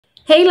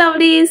Hey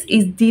lovelies,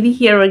 it's Didi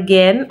here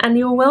again and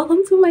you're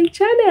welcome to my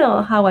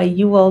channel. How are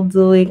you all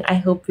doing? I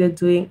hope you're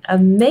doing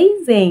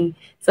amazing.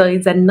 So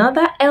it's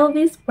another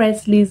Elvis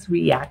Presley's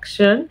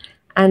reaction,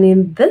 and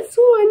in this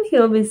one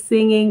he'll be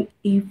singing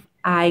If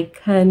I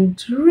Can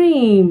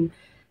Dream.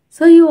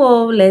 So you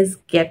all, let's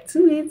get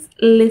to it.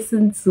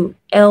 Listen to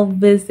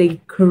Elvis'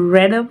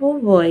 incredible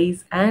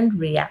voice and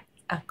react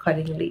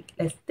accordingly.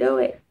 Let's do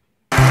it.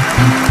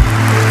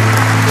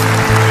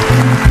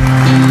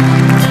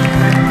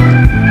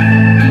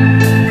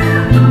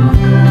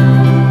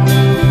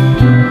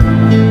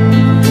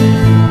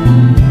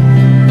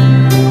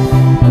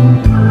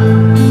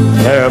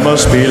 There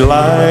must be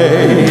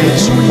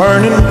lights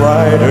burning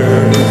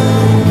brighter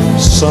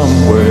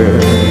somewhere.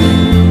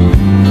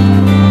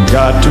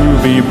 Got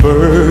to be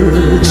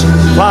birds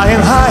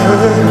flying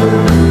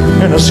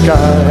higher in a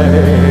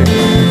sky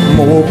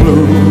more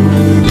blue.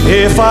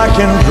 If I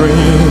can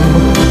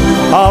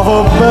dream of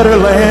a better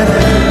land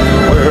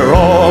where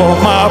all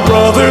my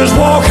brothers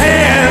walk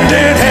hand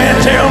in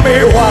hand, tell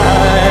me why,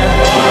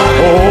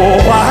 oh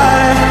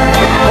why,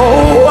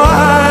 oh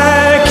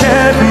why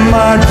can't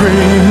my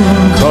dream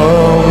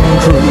come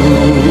true?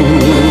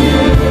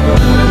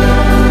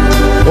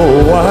 Oh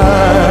why?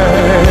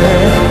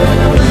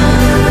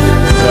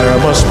 There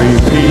must be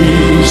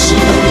peace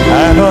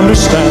and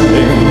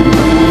understanding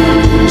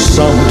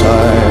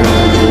sometime.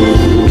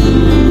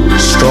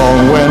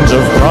 Strong winds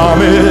of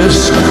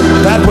promise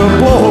that will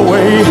blow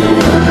away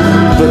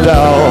the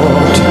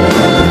doubt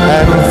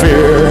and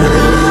fear.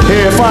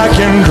 If I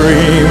can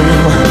dream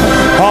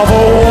of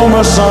a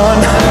warmer sun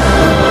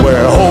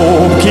where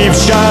hope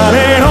keeps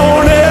shining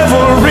on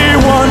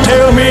everyone,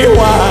 tell me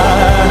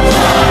why,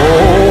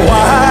 oh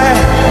why,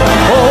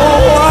 oh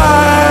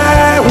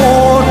why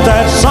won't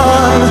that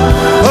sun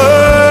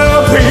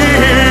appear?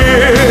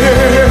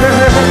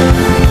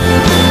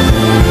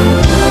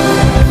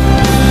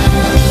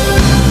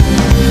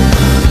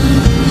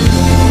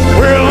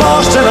 We're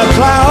lost in a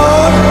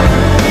cloud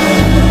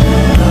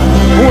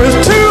with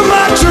too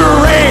much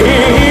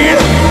rain.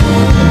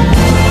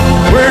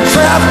 We're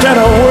trapped in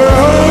a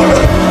world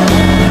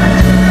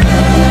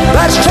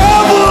that's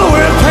troubled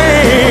with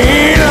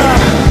pain.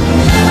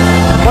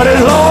 But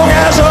as long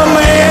as a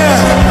man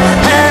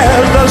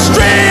has the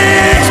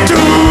strength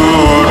to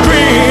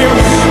dream,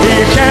 he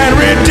can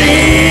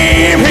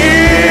redeem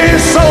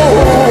his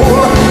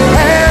soul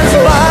and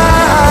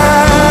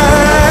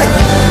fly.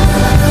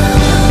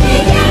 He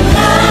can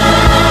fly.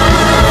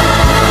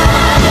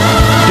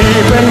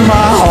 Deep in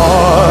my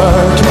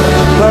heart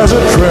there's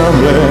a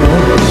trembling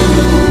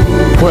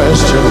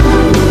question.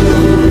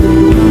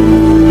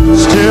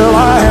 Still I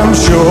am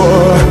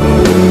sure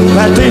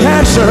that the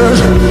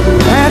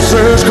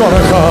answer's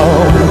gonna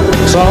come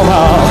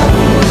somehow.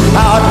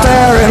 Out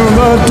there in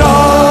the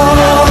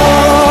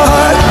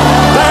dark,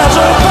 there's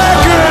a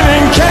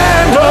beckoning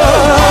candle.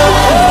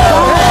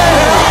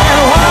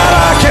 And while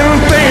I can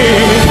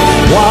think,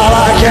 while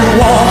I can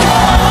walk,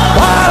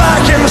 while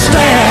I can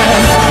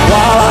stand,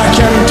 while I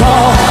can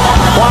talk,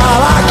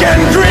 while I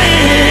can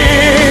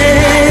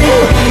dream,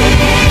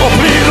 oh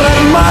please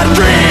let my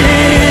dream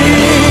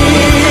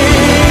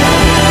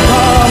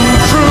come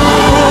true.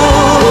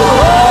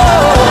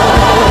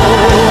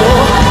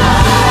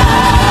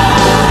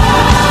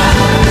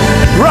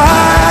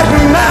 Right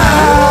now,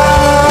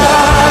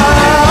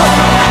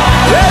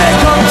 let it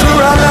come true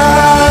right now.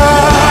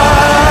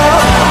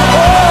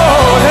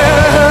 Oh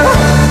yeah.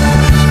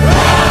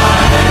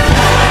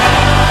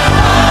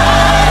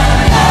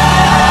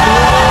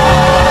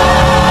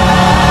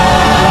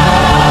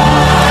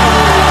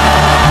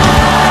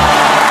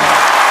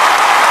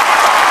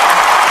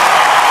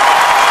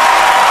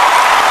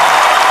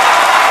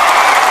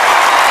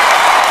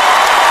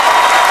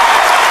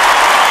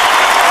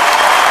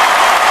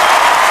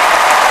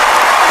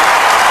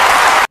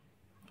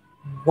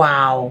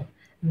 Wow,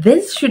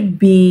 this should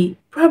be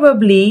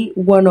probably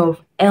one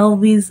of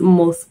Elvis'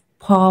 most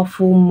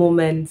powerful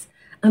moments.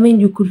 I mean,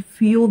 you could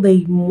feel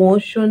the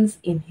emotions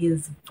in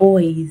his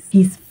voice,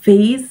 his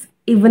face,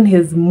 even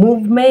his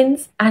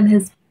movements, and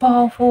his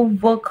powerful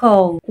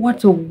vocal.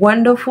 What a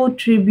wonderful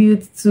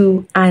tribute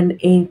to an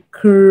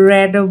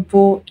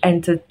incredible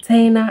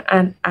entertainer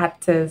and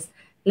artist.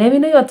 Let me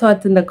know your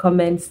thoughts in the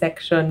comment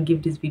section.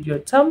 Give this video a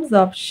thumbs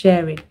up,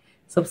 share it,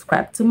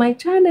 subscribe to my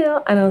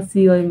channel, and I'll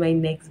see you in my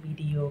next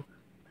video.